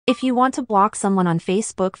If you want to block someone on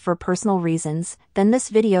Facebook for personal reasons, then this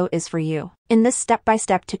video is for you. In this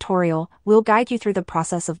step-by-step tutorial, we'll guide you through the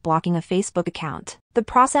process of blocking a Facebook account. The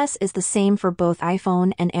process is the same for both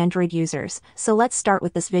iPhone and Android users, so let's start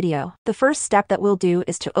with this video. The first step that we'll do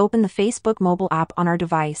is to open the Facebook mobile app on our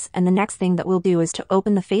device, and the next thing that we'll do is to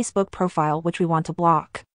open the Facebook profile which we want to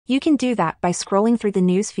block. You can do that by scrolling through the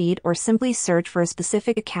news feed or simply search for a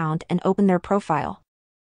specific account and open their profile.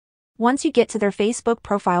 Once you get to their Facebook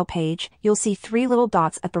profile page, you'll see 3 little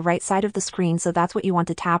dots at the right side of the screen, so that's what you want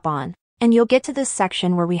to tap on. And you'll get to this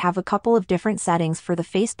section where we have a couple of different settings for the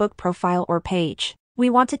Facebook profile or page. We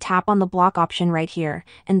want to tap on the block option right here,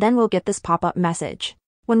 and then we'll get this pop-up message.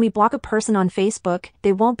 When we block a person on Facebook,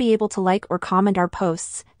 they won't be able to like or comment our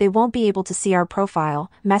posts, they won't be able to see our profile,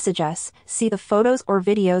 message us, see the photos or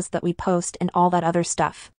videos that we post, and all that other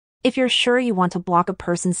stuff. If you're sure you want to block a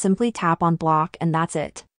person, simply tap on block and that's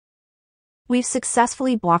it. We've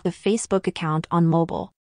successfully blocked a Facebook account on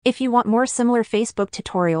mobile. If you want more similar Facebook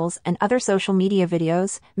tutorials and other social media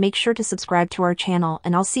videos, make sure to subscribe to our channel,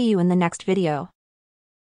 and I'll see you in the next video.